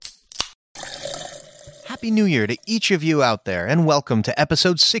Happy New Year to each of you out there, and welcome to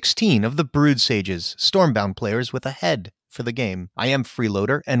episode 16 of the Brewed Sages, Stormbound players with a head for the game. I am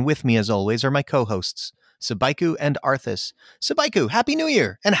Freeloader, and with me as always are my co-hosts, Subaiku and Arthis. Subaiku, Happy New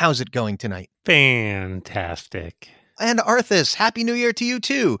Year, and how's it going tonight? Fantastic. And Arthis, Happy New Year to you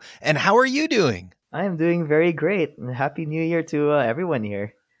too, and how are you doing? I am doing very great. Happy New Year to everyone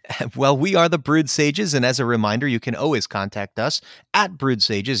here. Well, we are the Brewed Sages, and as a reminder, you can always contact us at Brewed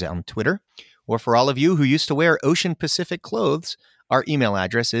Sages on Twitter. Or for all of you who used to wear Ocean Pacific clothes, our email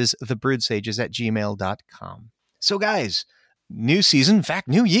address is thebrewedsages@gmail.com. So guys, new season, in fact,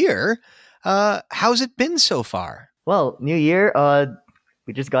 new year. How's it been so far? Well, new year,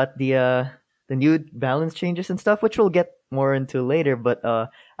 we just got the new balance changes and stuff, which we'll get more into later, but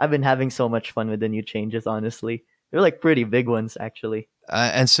I've been having so much fun with the new changes, honestly. They're like pretty big ones, actually.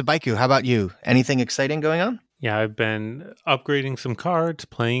 And Subaiku, how about you? Anything exciting going on? Yeah, I've been upgrading some cards,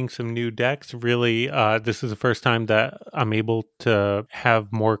 playing some new decks. Really, this is the first time that I'm able to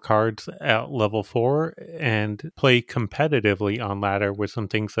have more cards at level 4 and play competitively on ladder with some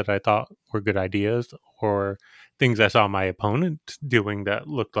things that I thought were good ideas or things I saw my opponent doing that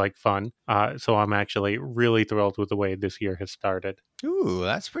looked like fun. So I'm actually really thrilled with the way this year has started. Ooh,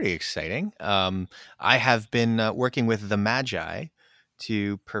 that's pretty exciting. I have been working with the Magi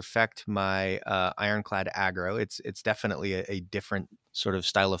to perfect my Ironclad aggro. It's definitely a different sort of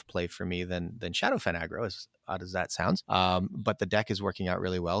style of play for me than Shadowfen aggro, as odd as that sounds. But the deck is working out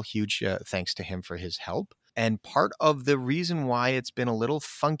really well. Huge thanks to him for his help. And part of the reason why it's been a little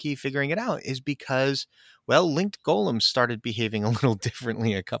funky figuring it out is because, well, linked golems started behaving a little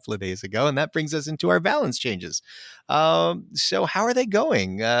differently a couple of days ago, and that brings us into our balance changes. So how are they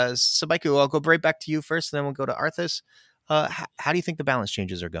going? Subaiku, I'll go right back to you first, and then we'll go to Arthis. How do you think the balance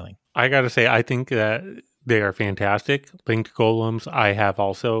changes are going? I got to say, I think that they are fantastic. Linked golems, I have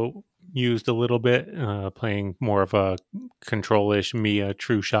also used a little bit, playing more of a control-ish Mia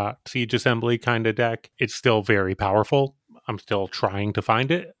true shot siege assembly kind of deck. It's still very powerful. I'm still trying to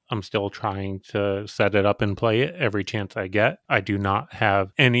find it. I'm still trying to set it up and play it every chance I get. I do not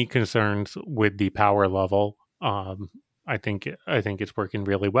have any concerns with the power level. I think it's working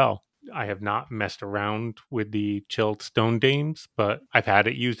really well. I have not messed around with the chilled Stone Dames, but I've had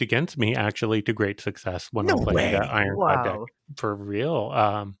it used against me actually to great success when I'm playing that Ironclad deck. For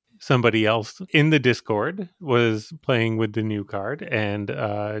real. Somebody else in the Discord was playing with the new card and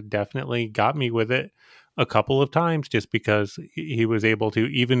definitely got me with it a couple of times just because he was able to,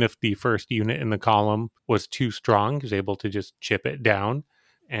 even if the first unit in the column was too strong, he was able to just chip it down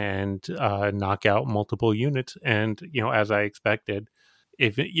and knock out multiple units. And, as I expected,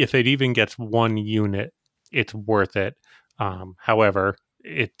 if it even gets one unit, it's worth it. However,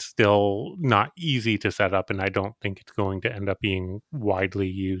 it's still not easy to set up, and I don't think it's going to end up being widely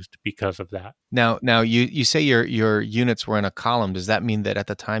used because of that. Now, you say your units were in a column. Does that mean that at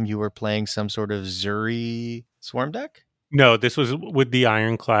the time you were playing some sort of Zuri swarm deck? No, this was with the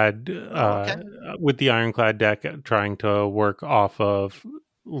Ironclad. Okay. With the Ironclad deck, trying to work off of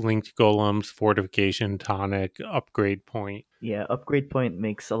linked golems, fortification, tonic, upgrade point. Yeah, upgrade point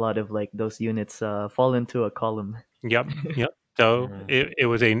makes a lot of like those units fall into a column. Yep. So it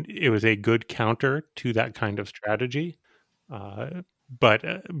was a good counter to that kind of strategy,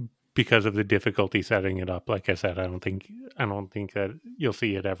 but because of the difficulty setting it up, like I said, I don't think that you'll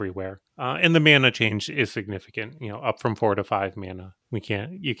see it everywhere. And the mana change is significant. Up from 4 to 5 mana.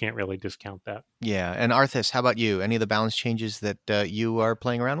 You can't really discount that. Yeah. And Arthis, how about you? Any of the balance changes that you are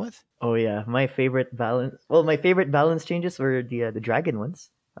playing around with? Oh yeah, my favorite balance changes were the dragon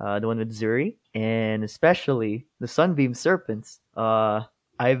ones. The one with Zuri, and especially the Sunbeam Serpents. I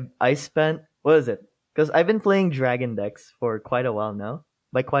spent, what is it? Because I've been playing dragon decks for quite a while now.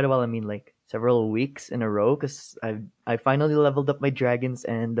 By quite a while, I mean like several weeks in a row. Because I finally leveled up my dragons,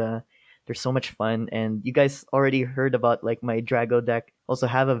 and they're so much fun. And you guys already heard about like my Drago deck. Also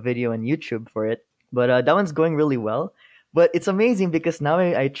have a video on YouTube for it. But that one's going really well. But it's amazing because now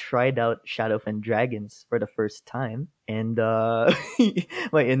I tried out Shadowfen Dragons for the first time. And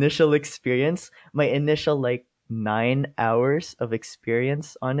my initial like 9 hours of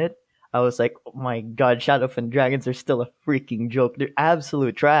experience on it, I was like, oh my god, Shadowfen Dragons are still a freaking joke. They're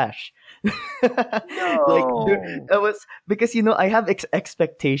absolute trash. That was because I have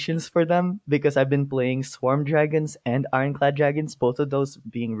expectations for them because I've been playing Swarm Dragons and Ironclad Dragons, both of those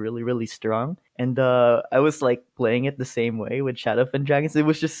being really, really strong. And I was like playing it the same way with Shadowfen Dragons. It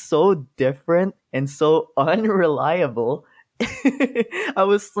was just so different and so unreliable. I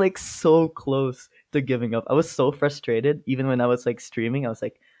was like so close to giving up. I was so frustrated. Even when I was like streaming, I was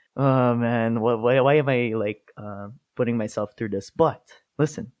like, oh man, why am I like putting myself through this? But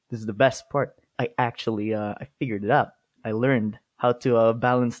listen, this is the best part. I actually I figured it out. I learned how to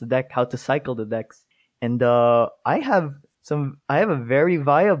balance the deck, how to cycle the decks, and I have a very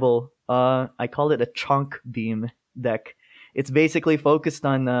viable I call it a chunk beam deck. It's basically focused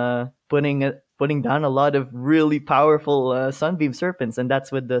on putting down a lot of really powerful Sunbeam Serpents, and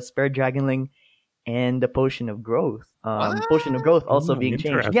that's with the Spare Dragonling and the Potion of Growth. What? Potion of Growth also being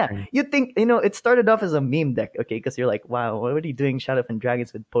changed. Yeah, Interesting. you'd think, it started off as a meme deck, okay, because you're like, wow, what are you doing Shadow and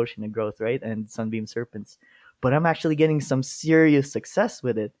Dragons with Potion of Growth, right? And Sunbeam Serpents. But I'm actually getting some serious success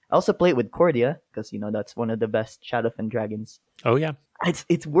with it. I also play it with Cordia, because, that's one of the best Shadow and Dragons. Oh yeah.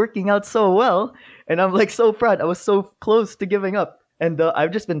 It's working out so well, and I'm like so proud. I was so close to giving up, and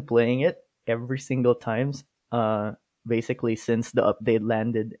I've just been playing it every single times. Basically since the update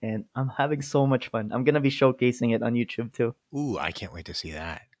landed, and I'm having so much fun. I'm gonna be showcasing it on YouTube too. Ooh, I can't wait to see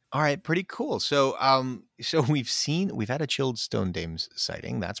that. All right, pretty cool. So, so we've had a Chilled Stone Dames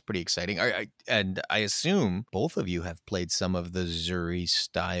sighting. That's pretty exciting. And I assume both of you have played some of the Zuri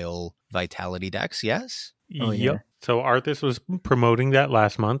style Vitality decks. Yes. Oh, Yep. yeah. So Arthis was promoting that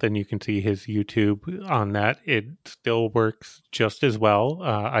last month, and you can see his YouTube on that. It still works just as well.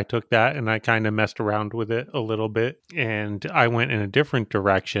 I took that and I kind of messed around with it a little bit, and I went in a different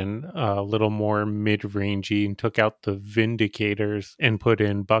direction, a little more mid-rangey, and took out the Vindicators and put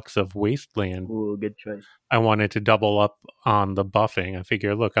in Bucks of Wasteland. Ooh, good choice. I wanted to double up on the buffing. I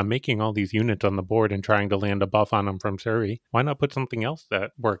figure, look, I'm making all these units on the board and trying to land a buff on them from Suri. Why not put something else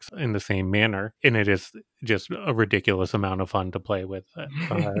that works in the same manner? And it is just a ridiculous amount of fun to play with.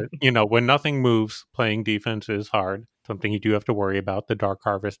 When nothing moves, playing defense is hard. Something you do have to worry about. The Dark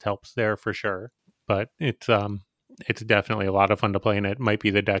Harvest helps there for sure. But it's definitely a lot of fun to play, and it might be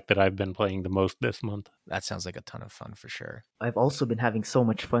the deck that I've been playing the most this month. That sounds like a ton of fun for sure. I've also been having so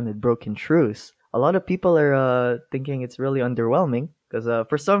much fun with Broken Truce. A lot of people are thinking it's really underwhelming because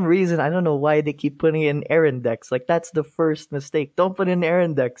for some reason, I don't know why they keep putting it in Aaron decks. Like, that's the first mistake. Don't put it in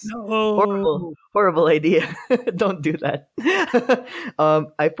Aaron decks. No. Horrible idea. Don't do that.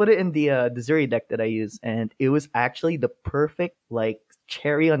 I put it in the Zuri deck that I use, and it was actually the perfect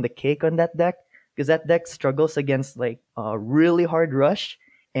cherry on the cake on that deck, because that deck struggles against really hard rush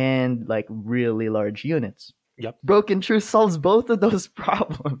and really large units. Yep. Broken Truth solves both of those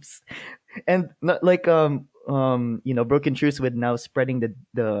problems, and not Broken Truth with now spreading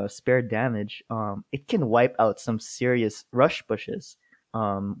the spare damage. It can wipe out some serious rush pushes.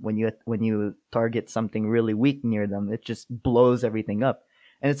 When you target something really weak near them, it just blows everything up.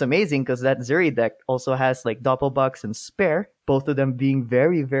 And it's amazing because that Zuri deck also has Doppelbox and Spare, both of them being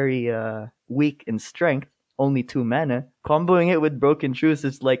very, very weak in strength, only 2 mana. Comboing it with Broken Truce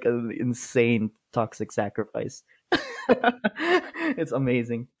is like an insane toxic sacrifice. It's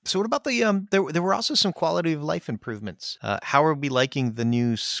amazing. So what about the there were also some quality of life improvements. How are we liking the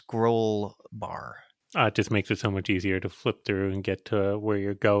new scroll bar? It just makes it so much easier to flip through and get to where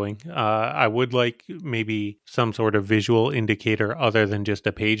you're going. I would like maybe some sort of visual indicator other than just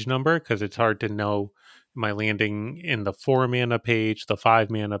a page number, because it's hard to know, am I landing in the 4 mana page, the 5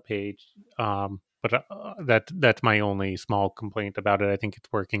 mana page? But that's my only small complaint about it. I think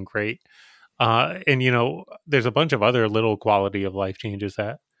it's working great. And there's a bunch of other little quality of life changes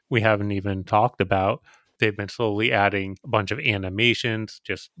that we haven't even talked about. They've been slowly adding a bunch of animations,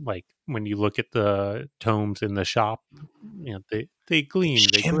 just like when you look at the tomes in the shop, they gleam,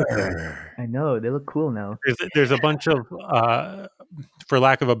 they glitter. I know, they look cool now. There's a bunch of, for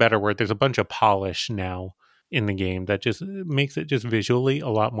lack of a better word, there's a bunch of polish now in the game that just makes it just visually a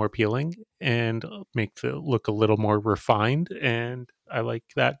lot more appealing and makes it look a little more refined, and I like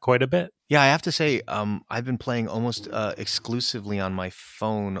that quite a bit. Yeah, I have to say, I've been playing almost exclusively on my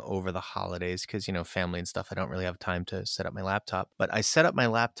phone over the holidays because, family and stuff. I don't really have time to set up my laptop. But I set up my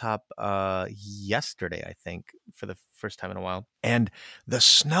laptop yesterday, I think, for the first time in a while. And the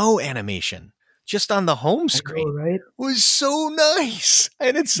snow animation just on the home screen right? was so nice.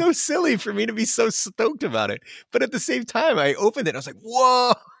 And it's so silly for me to be so stoked about it. But at the same time, I opened it and I was like,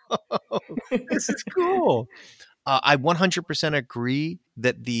 whoa, this is cool. I 100% agree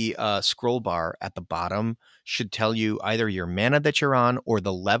that the scroll bar at the bottom should tell you either your mana that you're on or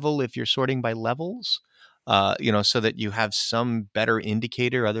the level if you're sorting by levels, so that you have some better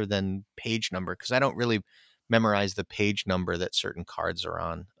indicator other than page number. Because I don't really memorize the page number that certain cards are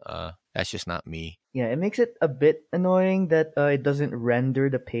on. That's just not me. Yeah, it makes it a bit annoying that it doesn't render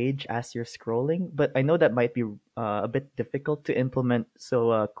the page as you're scrolling, but I know that might be a bit difficult to implement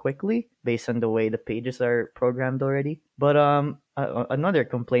so quickly based on the way the pages are programmed already. But another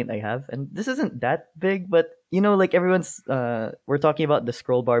complaint I have, and this isn't that big, but everyone's we're talking about the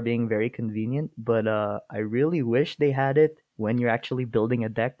scroll bar being very convenient, but I really wish they had it when you're actually building a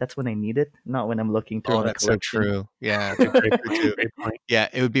deck. That's when I need it, not when I'm looking through Oh, my that's so collection. true. Yeah, It's a great, true too. great point. Yeah,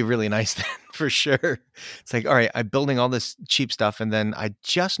 it would be really nice then for sure. It's like, all right, I'm building all this cheap stuff, and then I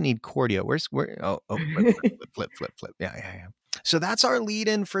just need Cordio. Where? Oh, flip. Yeah. So that's our lead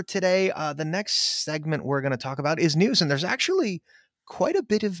in for today. The next segment we're going to talk about is news, and there's actually quite a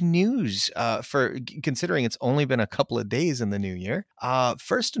bit of news for considering it's only been a couple of days in the new year.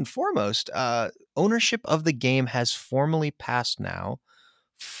 First and foremost, ownership of the game has formally passed now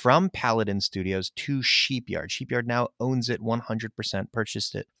from Paladin Studios to Sheepyard. Sheepyard now owns it 100%,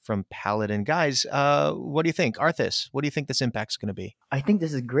 purchased it from Paladin. Guys, what do you think? Arthis, what do you think this impact's going to be? I think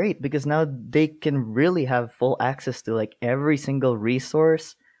this is great because now they can really have full access to like every single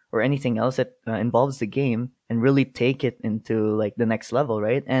resource or anything else that involves the game and really take it into like the next level,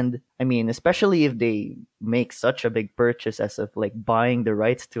 right? And I mean, especially if they make such a big purchase as of like buying the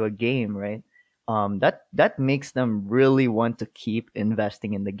rights to a game, right? That makes them really want to keep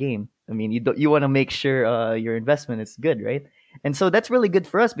investing in the game. I mean, you want to make sure your investment is good, right? And so that's really good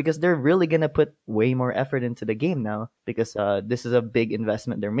for us because they're really gonna put way more effort into the game now because this is a big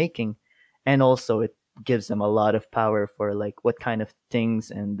investment they're making, and also it gives them a lot of power for like what kind of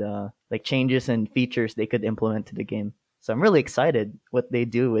things and like changes and features they could implement to the game. So I'm really excited what they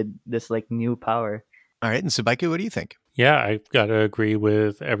do with this like new power. All right, and Subaiku, what do you think? Yeah, I've got to agree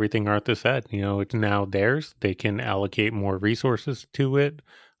with everything Arthur said. It's now theirs. They can allocate more resources to it.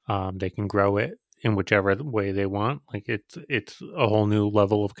 They can grow it in whichever way they want. Like it's a whole new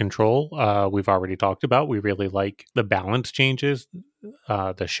level of control. We've already talked about. We really like the balance changes,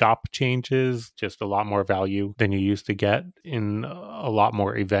 the shop changes, just a lot more value than you used to get in a lot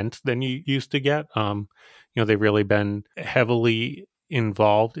more events than you used to get. They've really been heavily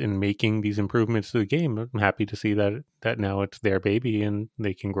involved in making these improvements to the game. I'm happy to see that now it's their baby and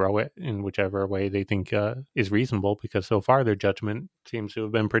they can grow it in whichever way they think is reasonable, because so far their judgment seems to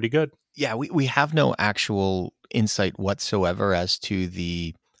have been pretty good. Yeah, we have no actual insight whatsoever as to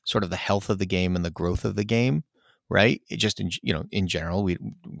the sort of the health of the game and the growth of the game, right? It just in general,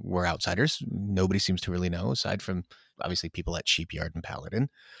 we're outsiders. Nobody seems to really know aside from obviously people at Sheepyard and Paladin.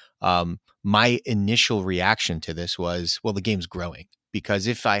 My initial reaction to this was, well, the game's growing. Because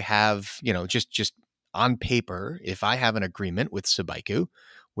if I have, just on paper, if I have an agreement with Subaiku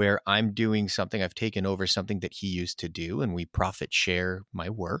where I'm doing something, I've taken over something that he used to do and we profit share my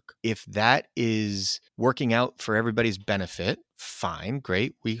work. If that is working out for everybody's benefit, fine,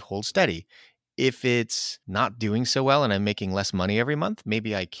 great, we hold steady. If it's not doing so well and I'm making less money every month,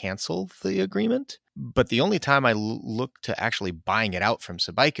 maybe I cancel the agreement. But the only time I look to actually buying it out from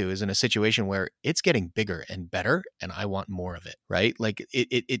Subaiku is in a situation where it's getting bigger and better and I want more of it, right? Like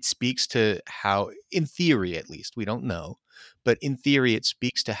it speaks to how, in theory at least, we don't know, but in theory it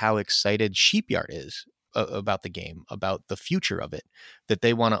speaks to how excited Sheepyard is about the game, about the future of it, that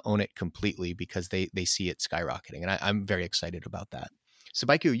they want to own it completely because they see it skyrocketing. And I'm very excited about that.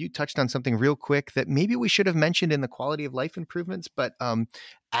 Subaiku, you touched on something real quick that maybe we should have mentioned in the quality of life improvements, but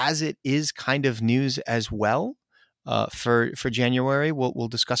as it is kind of news as well for January, we'll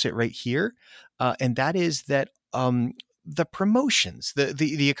discuss it right here, and that is that the promotions,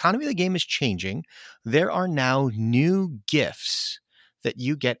 the economy of the game is changing. There are now new gifts that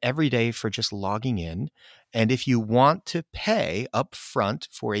you get every day for just logging in. And if you want to pay up front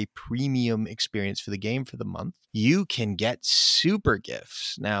for a premium experience for the game for the month, you can get super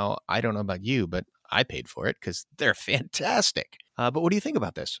gifts. Now, I don't know about you, but I paid for it because they're fantastic. But what do you think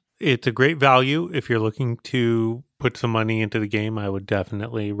about this? It's a great value. If you're looking to put some money into the game, I would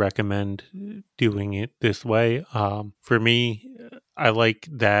definitely recommend doing it this way. For me, I like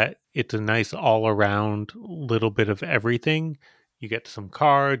that it's a nice all-around little bit of everything. You get some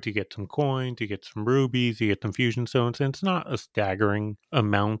cards, you get some coins, you get some rubies, you get some fusion stones, and it's not a staggering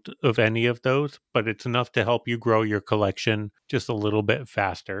amount of any of those, but it's enough to help you grow your collection just a little bit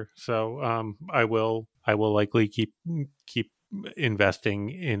faster. So I will likely keep investing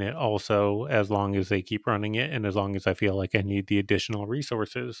in it also, as long as they keep running it and as long as I feel like I need the additional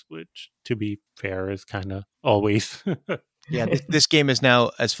resources, which, to be fair, is kind of always. Yeah, this game is now,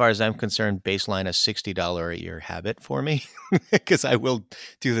 as far as I'm concerned, baseline a $60 a year habit for me because I will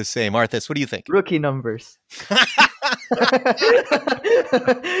do the same. Arthis, what do you think? Rookie numbers.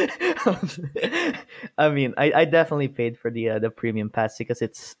 I mean, I definitely paid for the premium pass because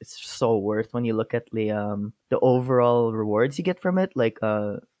it's so worth when you look at the overall rewards you get from it. Like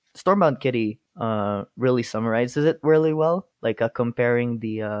Stormbound Kitty really summarizes it really well. Like comparing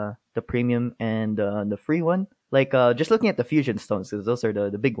the premium and the free one. Like just looking at the fusion stones, because those are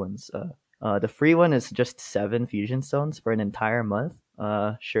the big ones. The free one is just 7 fusion stones for an entire month.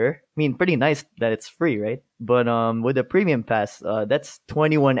 Sure. I mean, pretty nice that it's free, right? But with the premium pass, that's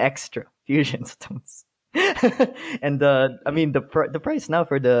 21 extra fusion stones. And I mean the price now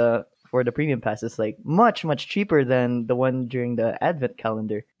for the premium pass is like much cheaper than the one during the advent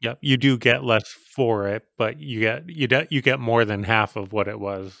calendar. Yep, you do get less for it, but you get more than half of what it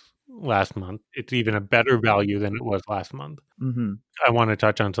was last month. It's even a better value than it was last month. Mm-hmm. I want to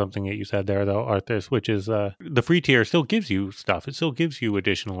touch on something that you said there, though, Arthis, which is the free tier still gives you stuff. It still gives you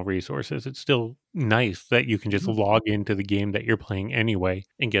additional resources. It's still nice that you can just log into the game that you're playing anyway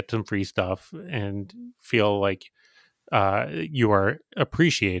and get some free stuff and feel like you are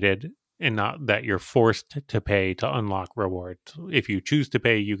appreciated and not that you're forced to pay to unlock rewards. If you choose to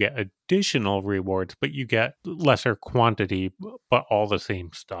pay, you get additional rewards, but you get lesser quantity, but all the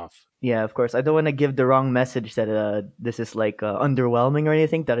same stuff. Yeah, of course. I don't want to give the wrong message that this is like underwhelming or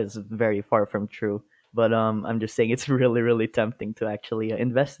anything. That is very far from true. But I'm just saying it's really tempting to actually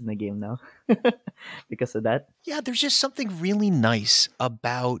invest in the game now because of that. Yeah, there's just something really nice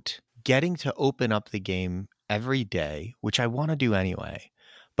about getting to open up the game every day, which I want to do anyway,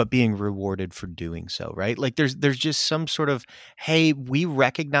 but being rewarded for doing so, right? Like there's just some sort of, hey, we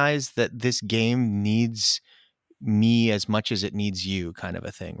recognize that this game needs me as much as it needs you kind of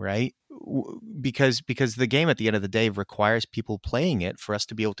a thing, right? Because the game at the end of the day requires people playing it for us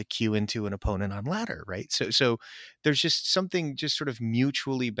to be able to queue into an opponent on ladder, right? So there's just something just sort of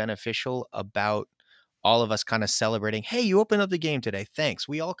mutually beneficial about all of us kind of celebrating, hey, you opened up the game today. Thanks.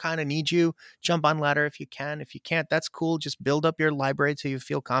 We all kind of need you. Jump on ladder if you can. If you can't, that's cool. Just build up your library till you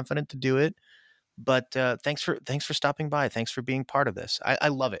feel confident to do it. But thanks for stopping by. Thanks for being part of this. I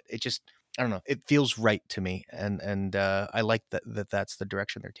love it. It just, I don't know. It feels right to me, and I like that's the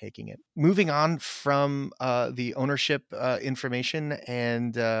direction they're taking it. Moving on from the ownership information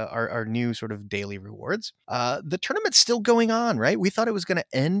and our new sort of daily rewards, the tournament's still going on, right? We thought it was going to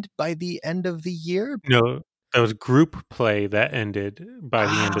end by the end of the year. No, that was group play that ended by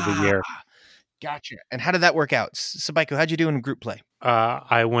the end of the year. Gotcha. And how did that work out? Subaiku, how'd you do in group play?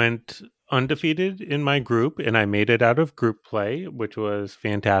 I went undefeated in my group, and I made it out of group play, which was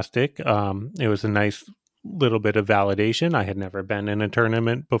fantastic. It was a nice little bit of validation. I had never been in a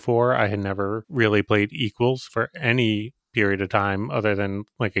tournament before. I had never really played equals for any period of time other than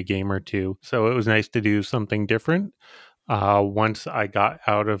like a game or two. So it was nice to do something different. Once I got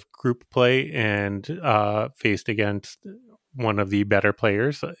out of group play and faced against one of the better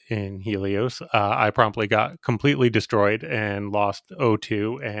players in Helios, I promptly got completely destroyed and lost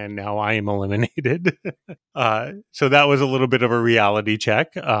 0-2, and now I am eliminated. So that was a little bit of a reality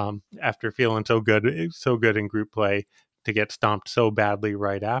check. After feeling so good in group play, to get stomped so badly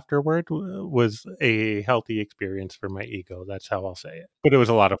right afterward was a healthy experience for my ego. That's how I'll say it. But it was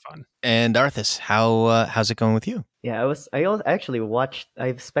a lot of fun. And Arthis, how's it going with you? Yeah, actually watched.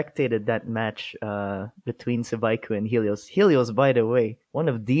 I've spectated that match between Subaiku and Helios. Helios, by the way, one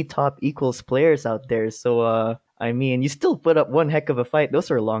of the top equals players out there. So I mean, you still put up one heck of a fight.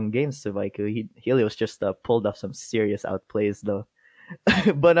 Those are long games, Subaiku. Helios just pulled off some serious outplays though.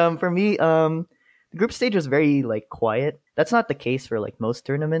 But for me, the group stage was very like quiet. That's not the case for like most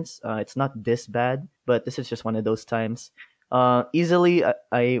tournaments. It's not this bad, but this is just one of those times. Easily,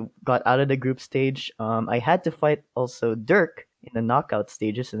 I got out of the group stage. I had to fight also Dirk in the knockout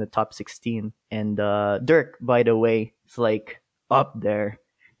stages in the top 16. And Dirk, by the way, is like up there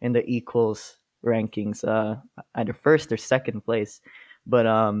in the equals rankings, either first or second place.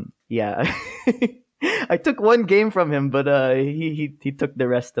 But yeah, I took one game from him, but he took the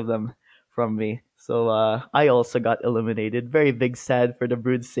rest of them from me. So I also got eliminated. Very big sad for the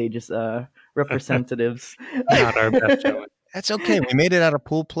Brewed Sages representatives. Not our best showing. That's okay. We made it out of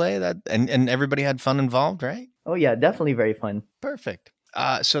pool play, and everybody had fun involved, right? Oh yeah, definitely very fun. Perfect.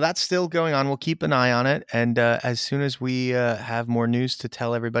 So that's still going on. We'll keep an eye on it, and as soon as we have more news to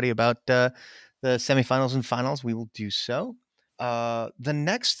tell everybody about the semifinals and finals, we will do so. The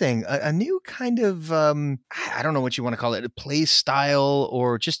next thing, a new kind of, I don't know what you want to call it, a play style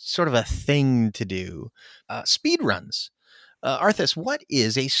or just sort of a thing to do. Speed runs. Arthis, what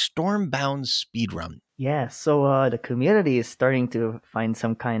is a Stormbound speed run? Yeah, so the community is starting to find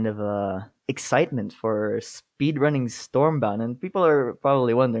some kind of excitement for speedrunning Stormbound, and people are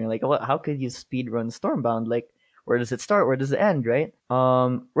probably wondering, like, how could you speedrun Stormbound? Like, where does it start? Where does it end? Right?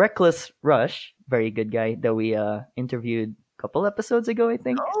 Reckless Rush, very good guy that we interviewed a couple episodes ago, I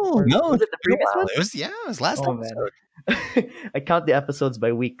think. Oh no, was it the previous one? It was last episode. I count the episodes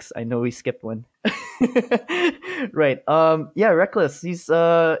by weeks. I know we skipped one. Right. Yeah, Reckless. He's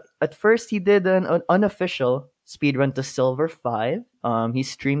at first he did an unofficial speedrun to Silver 5. He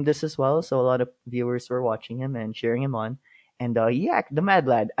streamed this as well, so a lot of viewers were watching him and cheering him on. And the Mad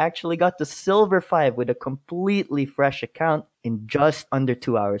Lad actually got to Silver 5 with a completely fresh account in just under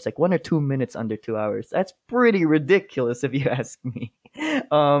 2 hours, like 1 or 2 minutes under 2 hours. That's pretty ridiculous if you ask me.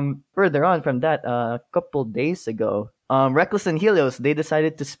 Further on from that, a couple days ago, Reckless and Helios, they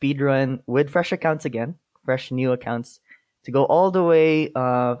decided to speedrun with fresh accounts again, fresh new accounts, to go all the way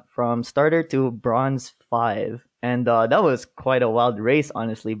from starter to bronze 5. And that was quite a wild race,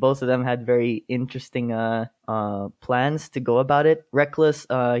 honestly. Both of them had very interesting plans to go about it. Reckless,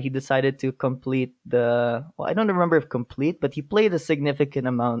 he decided to complete I don't remember if complete, but he played a significant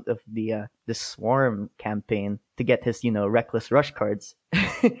amount of the Swarm campaign to get his, Reckless Rush cards.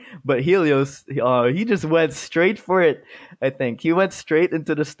 But Helios, he just went straight for it, I think. He went straight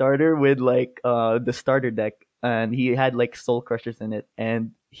into the starter with, the starter deck, and he had, Soul Crushers in it.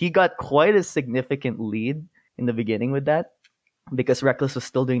 And he got quite a significant lead in the beginning with that, because Reckless was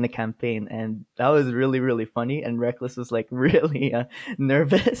still doing the campaign, and that was really, really funny. And Reckless was really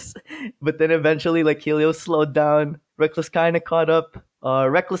nervous, but then eventually Helios slowed down. Reckless kind of caught up.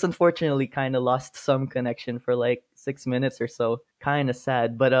 Reckless unfortunately kind of lost some connection for 6 minutes or so. Kind of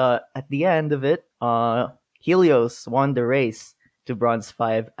sad, but at the end of it, Helios won the race to bronze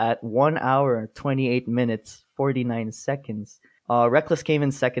 5 at 1 hour 28 minutes 49 seconds. Reckless came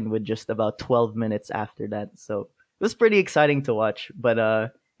in second with just about 12 minutes after that. So it was pretty exciting to watch, but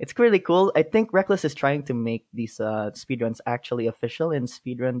it's really cool. I think Reckless is trying to make these speedruns actually official in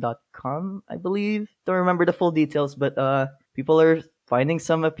speedrun.com, I believe. Don't remember the full details, but people are finding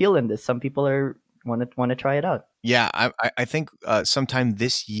some appeal in this. Some people want to try it out. Yeah, I think sometime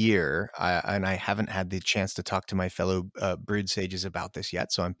this year, and I haven't had the chance to talk to my fellow Brewed Sages about this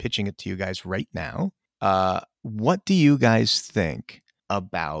yet, so I'm pitching it to you guys right now. What do you guys think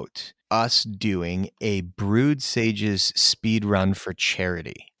about us doing a Brewed Sages speed run for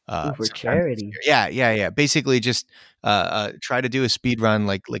charity? For charity? Yeah. Basically, just try to do a speed run,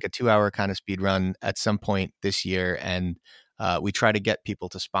 like a 2-hour kind of speed run at some point this year, and we try to get people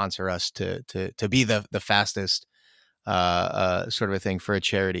to sponsor us to be the fastest sort of a thing for a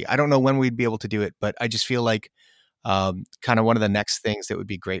charity. I don't know when we'd be able to do it, but I just feel like kind of one of the next things that would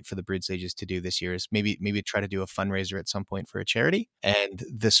be great for the Brewed Sages to do this year is maybe try to do a fundraiser at some point for a charity. And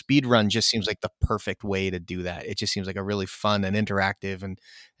the speed run just seems like the perfect way to do that. It just seems like a really fun and interactive, and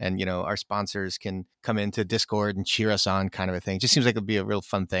our sponsors can come into Discord and cheer us on, kind of a thing. It just seems like it'd be a real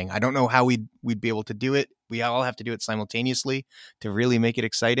fun thing. I don't know how we'd be able to do it. We all have to do it simultaneously to really make it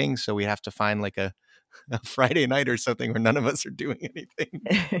exciting. So we have to find a Friday night or something where none of us are doing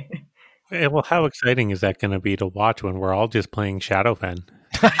anything. Well, how exciting is that going to be to watch when we're all just playing Shadowfen?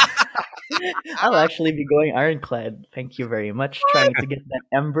 I'll actually be going Ironclad. Thank you very much. Trying to get that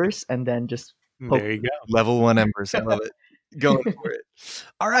Embers and then just poke. There you go. Level 1 Embers. I love it. Going for it.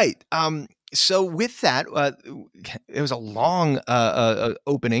 All right. So with that, it was a long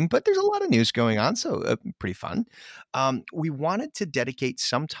opening, but there's a lot of news going on, so pretty fun. We wanted to dedicate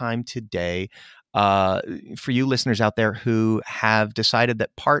some time today for you listeners out there who have decided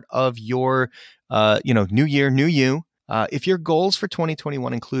that part of your, new year, new you, if your goals for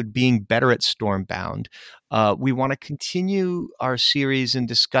 2021 include being better at Stormbound, we want to continue our series in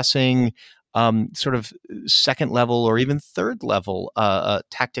discussing sort of second level or even third level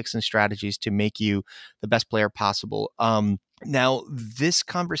tactics and strategies to make you the best player possible. Now, this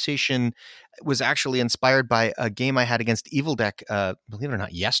conversation was actually inspired by a game I had against Evil Deck, believe it or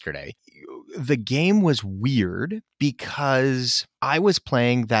not, yesterday. The game was weird because I was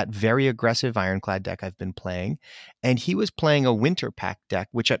playing that very aggressive Ironclad deck I've been playing, and he was playing a Winter Pack deck,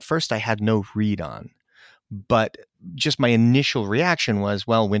 which at first I had no read on. But just my initial reaction was,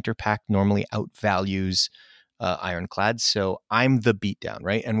 well, Winter Pack normally outvalues Ironclad, so I'm the beatdown,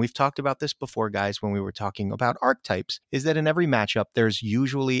 right? And we've talked about this before, guys, when we were talking about archetypes, is that in every matchup, there's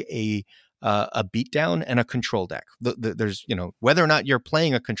usually a beatdown and a control deck. There's, whether or not you're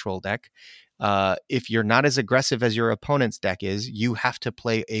playing a control deck, if you're not as aggressive as your opponent's deck is, you have to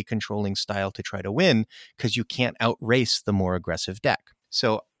play a controlling style to try to win because you can't outrace the more aggressive deck.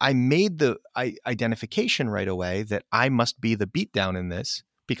 So I made the identification right away that I must be the beatdown in this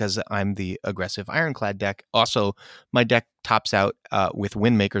because I'm the aggressive Ironclad deck. Also, my deck tops out with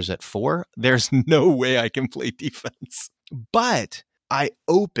Windmakers at 4. There's no way I can play defense. But I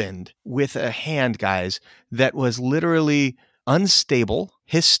opened with a hand, guys, that was literally Unstable,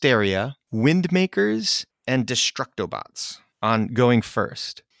 Hysteria, Windmakers, and Destructobots on going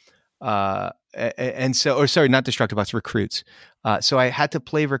first. And so, or sorry, not Destructobots, Recruits. So I had to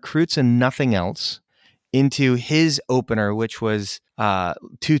play Recruits and nothing else into his opener, which was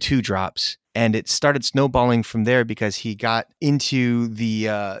 2/2 drops. And it started snowballing from there because he got into the,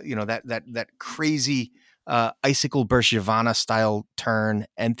 that crazy Icicle Burst Yavanna style turn,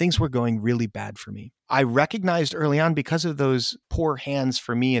 and things were going really bad for me. I recognized early on, because of those poor hands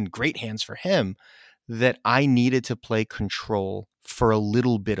for me and great hands for him, that I needed to play control for a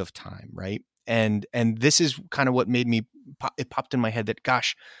little bit of time, right? And this is kind of what made me, it popped in my head that,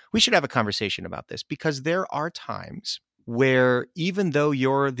 gosh, we should have a conversation about this, because there are times where even though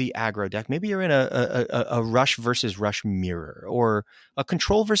you're the aggro deck, maybe you're in a rush versus rush mirror, or a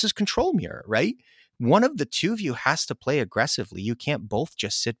control versus control mirror, right? One of the two of you has to play aggressively. You can't both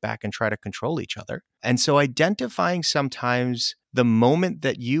just sit back and try to control each other. And so identifying sometimes the moment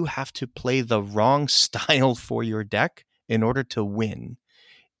that you have to play the wrong style for your deck in order to win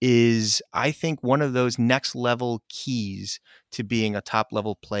is, I think, one of those next level keys to being a top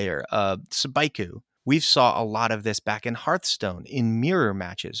level player. Subaiku, we've saw a lot of this back in Hearthstone in mirror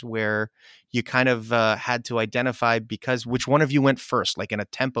matches, where you kind of had to identify because which one of you went first, like in a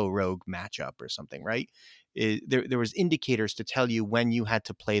tempo rogue matchup or something, right? There was indicators to tell you when you had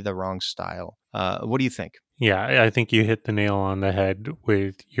to play the wrong style. What do you think? Yeah, I think you hit the nail on the head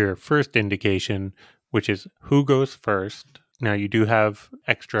with your first indication, which is who goes first. Now, you do have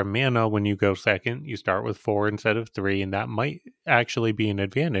extra mana when you go second. You start with 4 instead of 3, and that might actually be an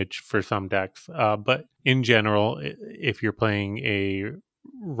advantage for some decks. But in general, if you're playing a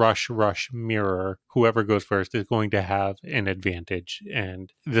rush mirror, whoever goes first is going to have an advantage.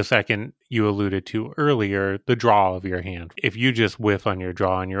 And the second you alluded to earlier, the draw of your hand. If you just whiff on your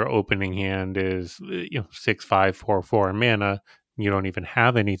draw and your opening hand is 6/5 4/4 mana, you don't even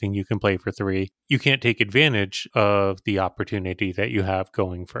have anything you can play for 3, you can't take advantage of the opportunity that you have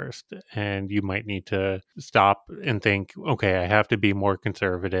going first. And you might need to stop and think, okay, I have to be more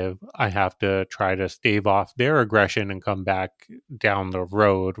conservative. I have to try to stave off their aggression and come back down the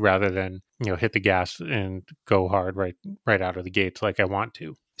road rather than, hit the gas and go hard right out of the gates like I want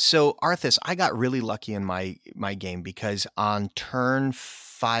to. So, Arthis, I got really lucky in my game, because on turn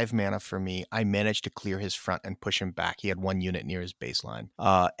 5 mana for me, I managed to clear his front and push him back. He had 1 unit near his baseline.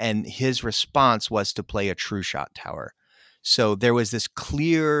 And his response was to play a True Shot Tower. So there was this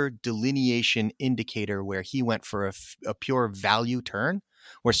clear delineation indicator where he went for a pure value turn,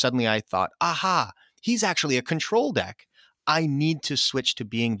 where suddenly I thought, aha, he's actually a control deck. I need to switch to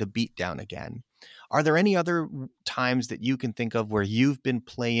being the beatdown again. Are there any other times that you can think of where you've been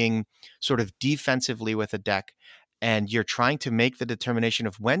playing sort of defensively with a deck and you're trying to make the determination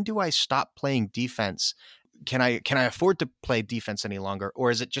of, when do I stop playing defense? Can I afford to play defense any longer?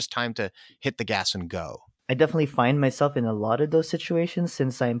 Or is it just time to hit the gas and go? I definitely find myself in a lot of those situations,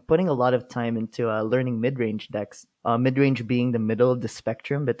 since I'm putting a lot of time into learning mid-range decks. Mid-range being the middle of the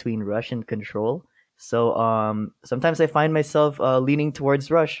spectrum between rush and control. So sometimes I find myself leaning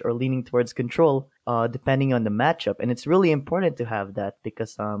towards rush or leaning towards control, depending on the matchup. And it's really important to have that,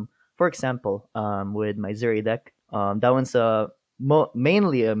 because, for example, with my Zuri deck, that one's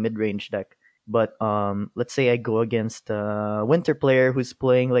mainly a mid-range deck. But let's say I go against a Winter player who's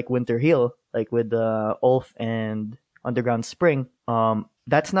playing like Winter Heal, like with Ulf and Underground Spring.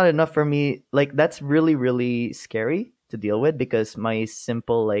 That's not enough for me. Like, that's really, really scary to deal with, because my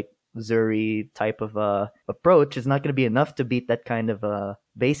simple like Zuri type of approach is not going to be enough to beat that kind of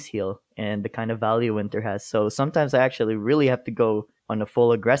base heal and the kind of value Winter has. So sometimes I actually really have to go on a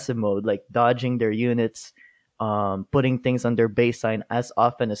full aggressive mode, like dodging their units, putting things on their baseline as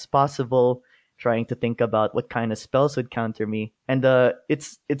often as possible, trying to think about what kind of spells would counter me. And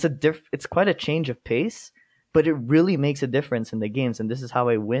it's quite a change of pace, but it really makes a difference in the games, and this is how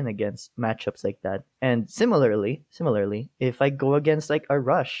I win against matchups like that. And similarly, if I go against like a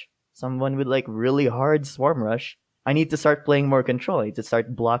rush, someone with like really hard swarm rush, I need to start playing more control. I need to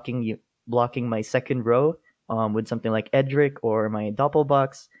start blocking my second row with something like Edric or my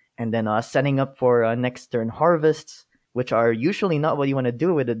Doppelbox, and then setting up for next turn harvests, which are usually not what you want to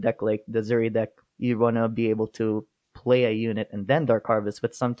do with a deck like the Zuri deck. You want to be able to play a unit and then Dark Harvest,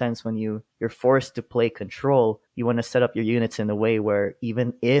 but sometimes when you're forced to play control, you want to set up your units in a way where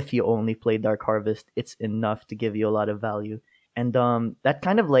even if you only play Dark Harvest, it's enough to give you a lot of value. And that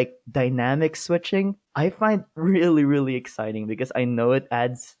kind of like dynamic switching, I find really, really exciting, because I know it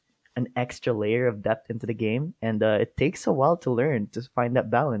adds an extra layer of depth into the game, and it takes a while to learn to find that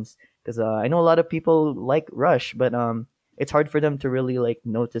balance. Because I know a lot of people like Rush, but it's hard for them to really like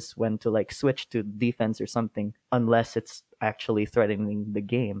notice when to like switch to defense or something, unless it's actually threatening the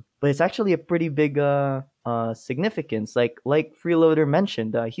game. But it's actually a pretty big significance. Like Freeloader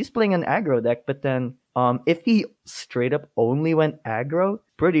mentioned, he's playing an aggro deck, but then if he straight up only went aggro,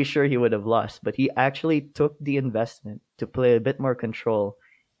 pretty sure he would have lost. But he actually took the investment to play a bit more control,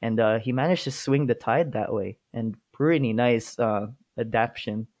 and he managed to swing the tide that way. And pretty nice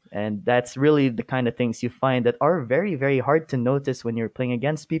adaptation And that's really the kind of things you find that are very, very hard to notice when you're playing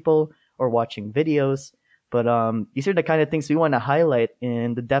against people or watching videos. But these are the kind of things we want to highlight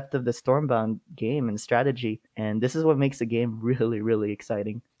in the depth of the Stormbound game and strategy. And this is what makes the game really, really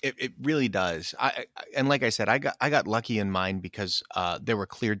exciting. It really does. And like I said, I got lucky in mine because there were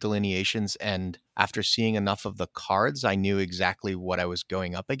clear delineations, and after seeing enough of the cards, I knew exactly what I was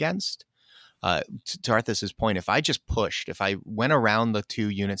going up against. To Arthis' point, if I just pushed, if I went around the 2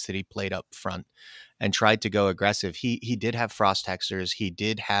 units that he played up front and tried to go aggressive, he did have Frost Hexers. He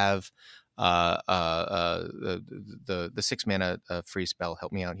did have the 6 mana free spell.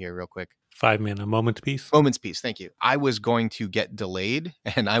 Help me out here real quick. 5 mana Moment's Peace. Moment's Peace, thank you. I was going to get delayed,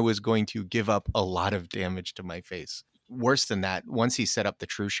 and I was going to give up a lot of damage to my face. Worse than that, once he set up the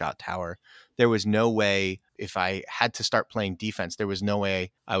True Shot Tower, there was no way, if I had to start playing defense, there was no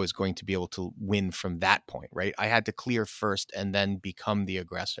way I was going to be able to win from that point, right? I had to clear first and then become the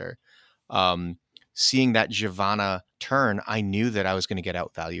aggressor. Seeing that Giovanna turn, I knew that I was going to get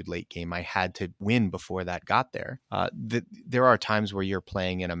outvalued late game. I had to win before that got there. There are times where you're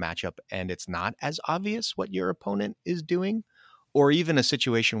playing in a matchup and it's not as obvious what your opponent is doing, or even a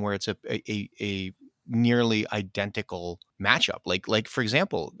situation where it's a nearly identical matchup. Like for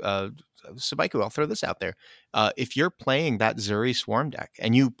example, Subaiku, I'll throw this out there. If you're playing that Zuri Swarm deck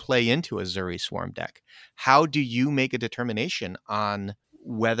and you play into a Zuri Swarm deck, how do you make a determination on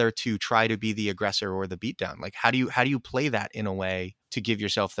whether to try to be the aggressor or the beatdown? Like, how do you play that in a way to give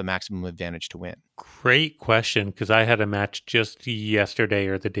yourself the maximum advantage to win? Great question, because I had a match just yesterday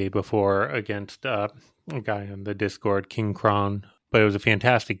or the day before against a guy on the Discord, King Kron, but it was a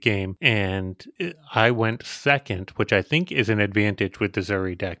fantastic game, and I went second, which I think is an advantage with the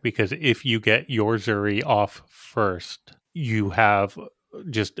Zuri deck, because if you get your Zuri off first, you have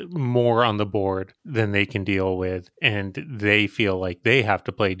just more on the board than they can deal with, and they feel like they have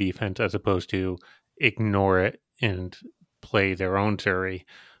to play defense as opposed to ignore it and play their own Zuri.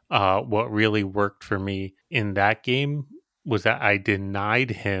 What really worked for me in that game was that I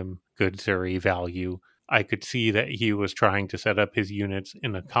denied him good Zuri value. I could see that he was trying to set up his units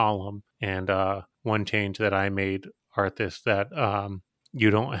in a column, and one change that I made, Arthis, that you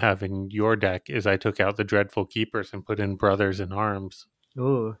don't have in your deck is I took out the Dreadful Keepers and put in Brothers in Arms.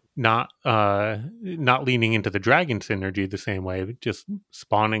 Ooh. Not leaning into the dragon synergy the same way, but just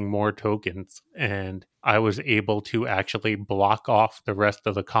spawning more tokens, and I was able to actually block off the rest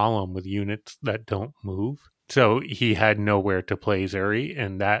of the column with units that don't move. So he had nowhere to play Zuri,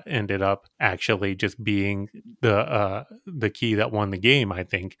 and that ended up actually just being the key that won the game, I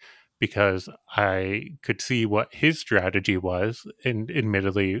think, because I could see what his strategy was, and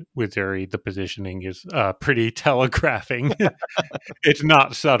admittedly with Zuri, the positioning is pretty telegraphing. It's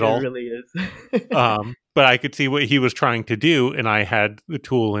not subtle. It really is. But I could see what he was trying to do, and I had the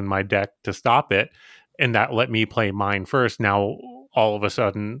tool in my deck to stop it, and that let me play mine first. Now, all of a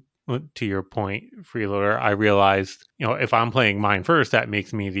sudden, to your point, Freeloader, I realized, if I'm playing mine first, that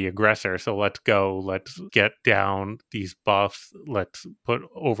makes me the aggressor. So let's go. Let's get down these buffs. Let's put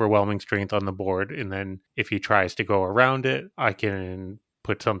overwhelming strength on the board. And then if he tries to go around it, I can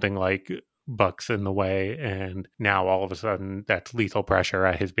put something like Bucks in the way. And now all of a sudden, that's lethal pressure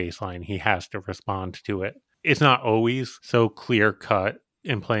at his baseline. He has to respond to it. It's not always so clear cut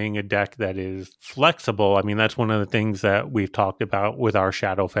in playing a deck that is flexible. I mean, that's one of the things that we've talked about with our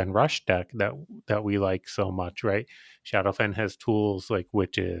Shadowfen Rush deck that we like so much, right? Shadowfen has tools like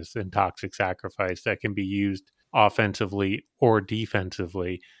Witches and Toxic Sacrifice that can be used offensively or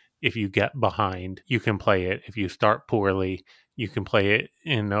defensively. If you get behind, you can play it. If you start poorly, you can play it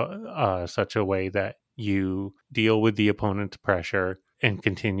in such a way that you deal with the opponent's pressure and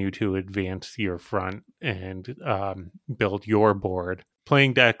continue to advance your front and build your board.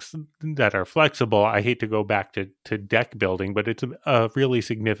 Playing decks that are flexible, I hate to go back to deck building, but it's a really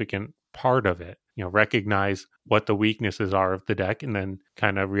significant part of it. Recognize what the weaknesses are of the deck, and then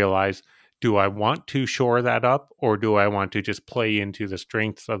kind of realize, do I want to shore that up, or do I want to just play into the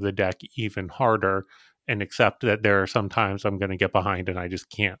strengths of the deck even harder and accept that there are some times I'm going to get behind and I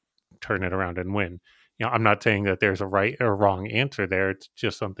just can't turn it around and win? I'm not saying that there's a right or wrong answer there. It's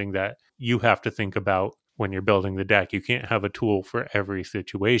just something that you have to think about when you're building the deck. You can't have a tool for every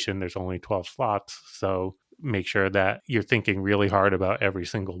situation. There's only 12 slots. So make sure that you're thinking really hard about every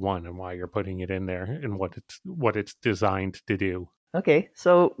single one and why you're putting it in there and what it's designed to do. Okay,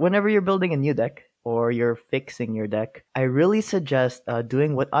 so whenever you're building a new deck or you're fixing your deck, I really suggest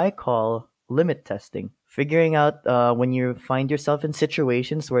doing what I call limit testing. Figuring out when you find yourself in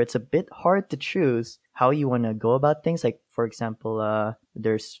situations where it's a bit hard to choose how you want to go about things. Like, for example,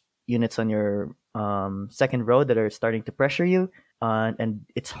 there's units on your second row that are starting to pressure you, and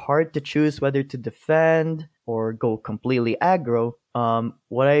it's hard to choose whether to defend or go completely aggro.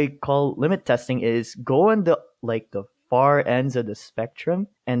 What I call limit testing is go on the far ends of the spectrum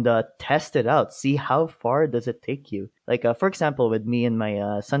and test it out. See how far does it take you. Like for example, with me and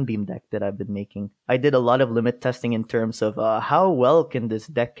my Sunbeam deck that I've been making, I did a lot of limit testing in terms of how well can this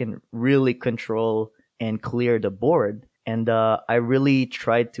deck can really control and clear the board. And I really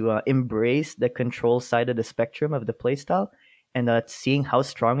tried to embrace the control side of the spectrum of the playstyle, and seeing how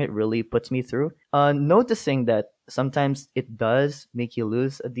strong it really puts me through. Noticing that sometimes it does make you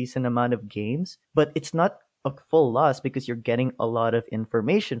lose a decent amount of games, but it's not a full loss because you're getting a lot of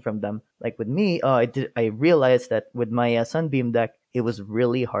information from them. Like with me, I realized that with my Sunbeam deck, it was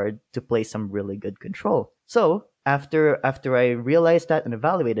really hard to play some really good control. So after I realized that and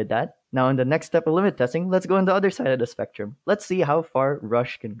evaluated that, now in the next step of limit testing, let's go on the other side of the spectrum. Let's see how far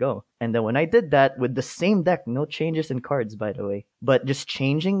Rush can go. And then when I did that with the same deck, no changes in cards by the way, but just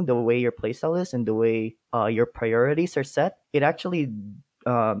changing the way your playstyle is and the way your priorities are set, it actually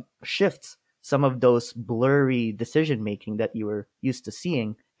shifts some of those blurry decision making that you were used to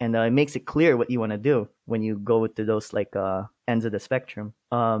seeing, and it makes it clear what you want to do when you go to those ends of the spectrum.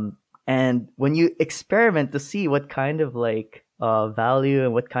 And when you experiment to see what kind of value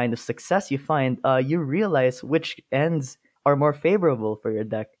and what kind of success you find, you realize which ends are more favorable for your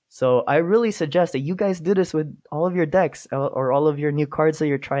deck. So I really suggest that you guys do this with all of your decks or all of your new cards that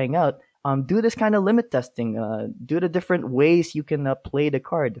you're trying out. Do this kind of limit testing. Do the different ways you can play the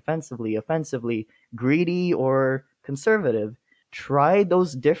card defensively, offensively, greedy, or conservative. Try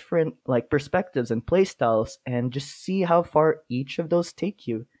those different perspectives and play styles, and just see how far each of those take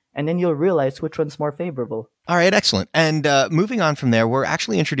you. And then you'll realize which one's more favorable. All right, excellent. And moving on from there, we're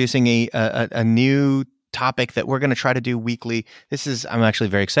actually introducing a new topic that we're going to try to do weekly. I'm actually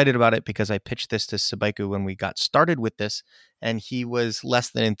very excited about it because I pitched this to Subaiku when we got started with this, and he was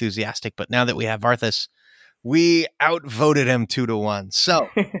less than enthusiastic. But now that we have Arthis, we outvoted him 2-1. So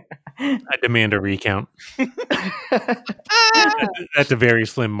I demand a recount. That's a very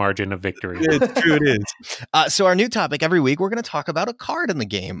slim margin of victory. It's true, it is. So our new topic every week, we're going to talk about a card in the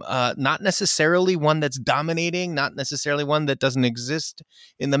game. Not necessarily one that's dominating, not necessarily one that doesn't exist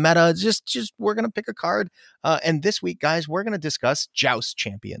in the meta. Just we're going to pick a card. And this week, guys, we're going to discuss Joust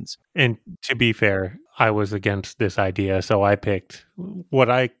champions. And to be fair, I was against this idea, so I picked what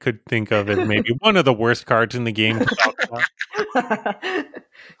I could think of as maybe one of the worst cards in the game to talk about.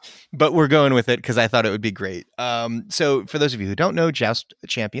 But we're going with it because I thought it would be great. So for those of you who don't know, Joust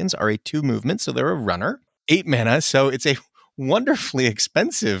champions are a 2 movement, so they're a runner, 8 mana, so it's a wonderfully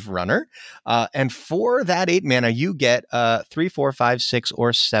expensive runner. And for that 8 mana, you get 3, 4, 5, 6,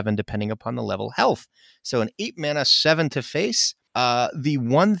 or 7, depending upon the level health. So an 8 mana 7 to face. The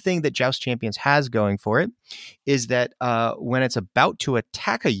one thing that Joust Champions has going for it is that when it's about to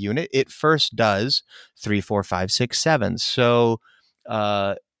attack a unit, it first does 3, 4, 5, 6, 7. So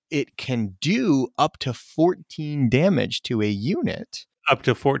it can do up to 14 damage to a unit. Up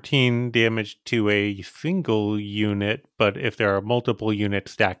to 14 damage to a single unit, but if there are multiple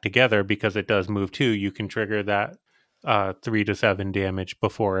units stacked together, because it does move 2, you can trigger that 3 to 7 damage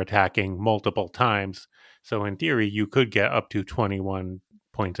before attacking multiple times. So in theory, you could get up to 21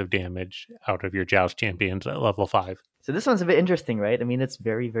 points of damage out of your Joust champions at level 5. So this one's a bit interesting, right? I mean, it's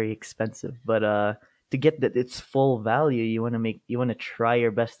very, very expensive, but to get its full value, you want to try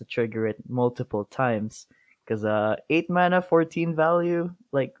your best to trigger it multiple times. Because 8 mana, 14 value,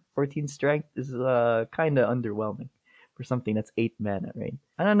 14 strength is kind of underwhelming for something that's 8 mana, right?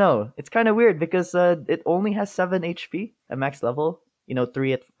 I don't know. It's kind of weird because it only has 7 HP at max level.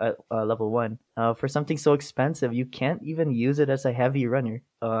 3 at level 1. For something so expensive, you can't even use it as a heavy runner.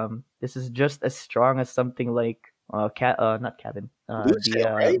 This is just as strong as something like not Cabin. Blue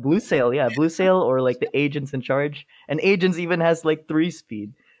Sail, right? Blue Sail, yeah, Blue Sail, or the Agents in Charge. And Agents even has 3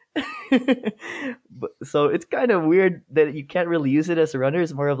 speed. So it's kind of weird that you can't really use it as a runner.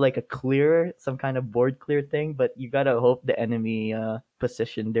 It's more of a clear, some kind of board clear thing, but you gotta hope the enemy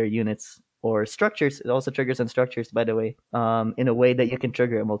position their units or structures. It also triggers on structures, by the way, in a way that you can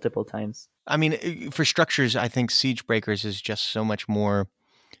trigger it multiple times. I mean, for structures, I think Siege Breakers is just so much more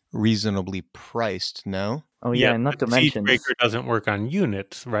reasonably priced, no? Oh yeah, and not to mention, Siege Breaker doesn't work on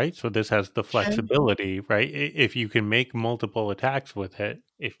units, right? So this has the flexibility, right? If you can make multiple attacks with it,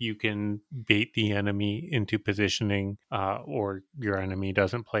 if you can bait the enemy into positioning, or your enemy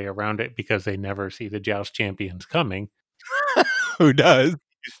doesn't play around it because they never see the Joust champions coming. Who does?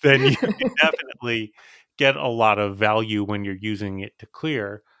 Then you can definitely get a lot of value when you're using it to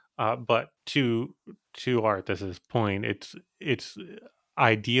clear. But to Arthis's point, it's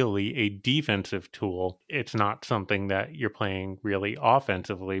ideally a defensive tool. It's not something that you're playing really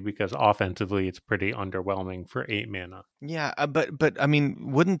offensively, because offensively it's pretty underwhelming for 8 mana. Yeah, but I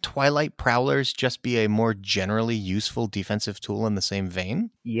mean, wouldn't Twilight Prowlers just be a more generally useful defensive tool in the same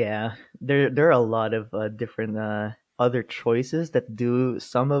vein? Yeah, there are a lot of different other choices that do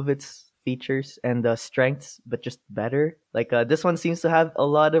some of its features and strengths, but just better. Like this one seems to have a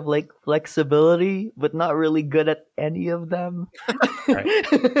lot of like flexibility, but not really good at any of them. Right.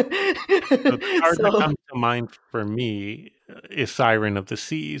 So the card that So comes to mind for me is Siren of the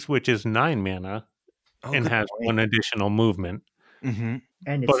Seas, which is 9 mana Oh, and good has point. 1 additional movement, Mm-hmm.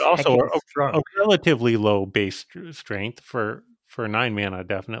 and but it's also heckin' a strong. relatively low base strength for 9 mana.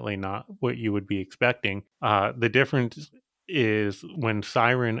 Definitely not what you would be expecting. The difference is when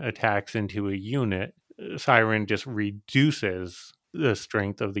Siren attacks into a unit, Siren just reduces the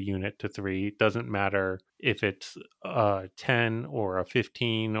strength of the unit to 3. It doesn't matter if it's a 10 or a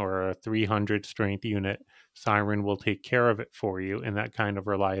 15 or a 300 strength unit. Siren will take care of it for you, and that kind of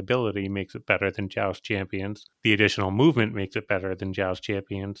reliability makes it better than Joust Champions. The additional movement makes it better than Joust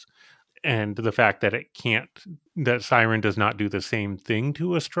Champions. And the fact that that Siren does not do the same thing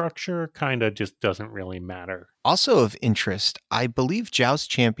to a structure kind of just doesn't really matter. Also of interest, I believe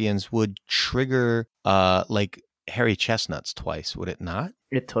Joust Champions would trigger like Hairy Chestnuts twice, would it not?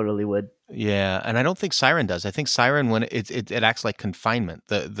 It totally would. Yeah, and I don't think Siren does. I think Siren, when it acts like confinement.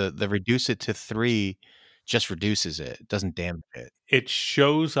 The reduce it to 3 just reduces it. It doesn't damage it. It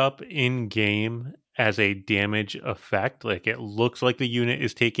shows up in game as a damage effect. Like, it looks like the unit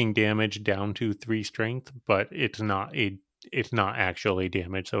is taking damage down to 3 strength, but it's not actually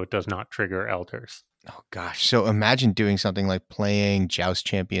damage, so it does not trigger Elders. Oh gosh. So imagine doing something like playing Joust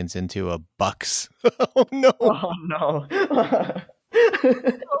Champions into a Bucks. Oh no. Oh no.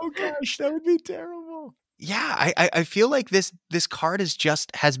 Oh gosh, that would be terrible. Yeah, I feel like this card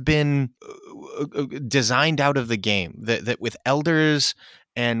has been designed out of the game. That with Elders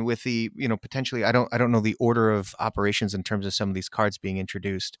and with the, potentially, I don't know the order of operations in terms of some of these cards being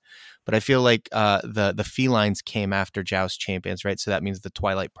introduced, but I feel like the felines came after Joust Champions, right? So that means the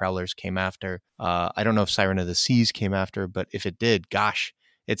Twilight Prowlers came after. I don't know if Siren of the Seas came after, but if it did, gosh,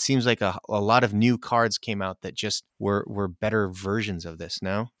 it seems like a lot of new cards came out that just were better versions of this.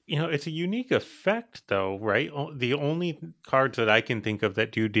 No? It's a unique effect, though, right? The only cards that I can think of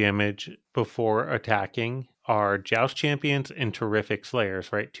that do damage before attacking are Joust Champions and Terrific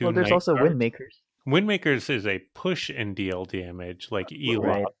Slayers, right? Two Well, there's night also cards. Windmakers. Windmakers is a push and deal damage, like Elon,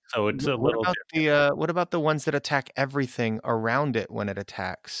 Right. so it's a What little about different. what about the ones that attack everything around it when it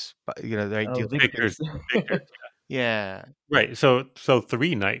attacks? But they Oh, do. Victors, Victors. Victors. Yeah. Right. So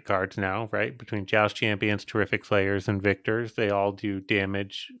 3 night cards now, right? Between Joust Champions, Terrific Slayers, and Victors, they all do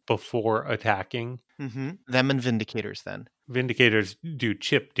damage before attacking. Mm-hmm. Them and Vindicators then. Vindicators do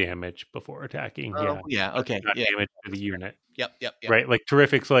chip damage before attacking. Oh, Yeah. yeah. But Okay. not Yeah. damage to the unit. Yep. Right. Like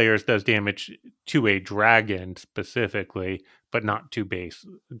Terrific Slayers does damage to a dragon specifically, but not to base.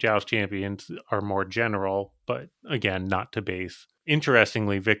 Joust Champions are more general, but again, not to base.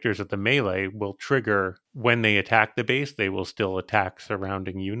 Interestingly, Victors at the melee will trigger when they attack the base, they will still attack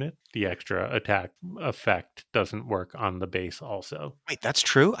surrounding unit. The extra attack effect doesn't work on the base also. Wait, that's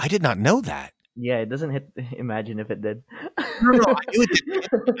true? I did not know that. Yeah, it doesn't hit. Imagine if it did. No, I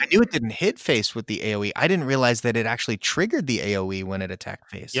knew it didn't hit face with the AoE. I didn't realize that it actually triggered the AoE when it attacked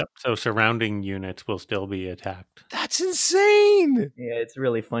face. Yep. So surrounding units will still be attacked. That's insane. Yeah, it's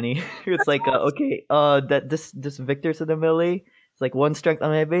really funny. It's like, okay, that this Victor's in the melee. It's like 1 strength on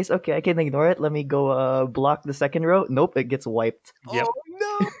my base. Okay, I can ignore it. Let me go block the second row. Nope, it gets wiped. Yep.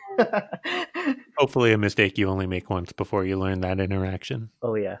 Oh no. Hopefully a mistake you only make once before you learn that interaction.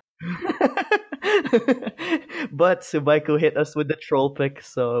 Oh yeah. But Subaiku hit us with the troll pick,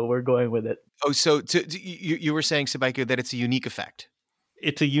 so we're going with it. Oh, so you were saying, Subaiku, that it's a unique effect.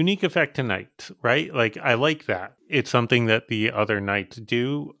 It's a unique effect tonight, right? Like, I like that. It's something that the other knights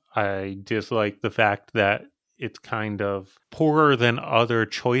do. I dislike the fact that it's kind of poorer than other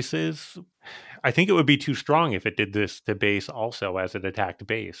choices. I think it would be too strong if it did this to base also as it attacked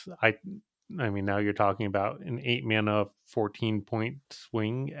base. I mean, now you're talking about an 8 mana, 14-point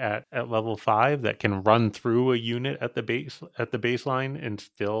swing at level 5 that can run through a unit at the baseline and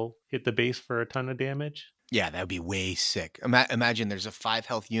still hit the base for a ton of damage. Yeah, that would be way sick. Imagine there's a 5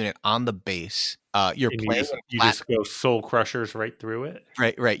 health unit on the base You're And playing in you platinum. just go soul crushers right through it.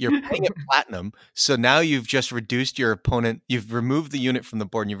 Right. You're playing at platinum, so now you've just reduced your opponent. You've removed the unit from the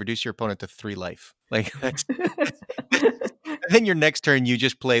board, and you've reduced your opponent to 3 life. Like that's. Then your next turn, you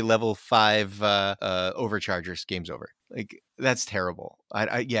just play level 5 overchargers. Game's over. Like that's terrible.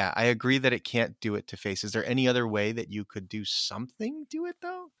 I agree that it can't do it to face. Is there any other way that you could do something to it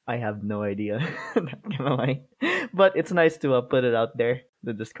though? I have no idea. Not gonna lie, but it's nice to put it out there.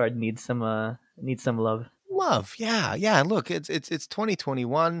 This card needs some love. Love, yeah. Look, it's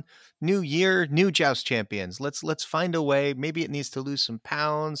 2021, new year, new Joust champions. Let's find a way. Maybe it needs to lose some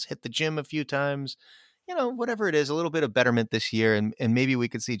pounds, hit the gym a few times. Whatever it is, a little bit of betterment this year, and maybe we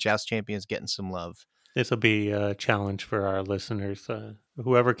could see Joust champions getting some love. This will be a challenge for our listeners.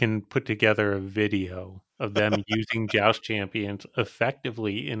 Whoever can put together a video of them using Joust champions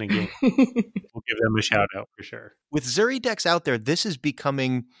effectively in a game, we'll give them a shout out for sure. With Zuri decks out there, this is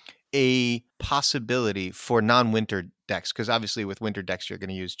becoming a possibility for non-winter decks, because obviously with winter decks, you're going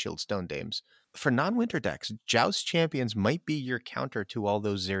to use Chilled Stone Dames. For non-winter decks, Joust champions might be your counter to all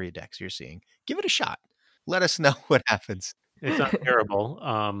those Zuri decks you're seeing. Give it a shot. Let us know what happens. It's not terrible.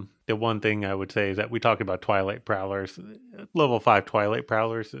 The one thing I would say is that we talk about Twilight Prowlers. Level 5 Twilight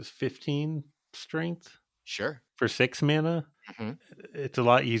Prowlers is 15 strength. Sure. For 6 mana. Mm-hmm. It's a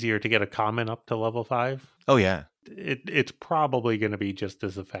lot easier to get a common up to level 5. Oh, yeah. It's probably going to be just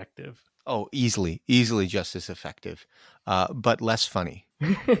as effective. Oh, easily just as effective, but less funny.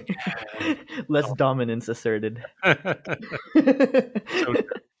 Less dominance asserted. So,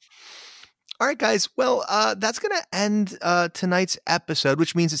 all right, guys. Well, that's going to end tonight's episode,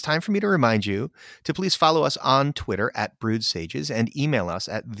 which means it's time for me to remind you to please follow us on Twitter at Brewed Sages and email us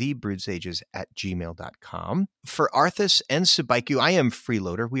at thebrewedsages@gmail.com. For Arthis and Subaiku, I am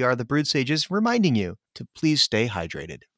Freeloader. We are the Brewed Sages, reminding you to please stay hydrated.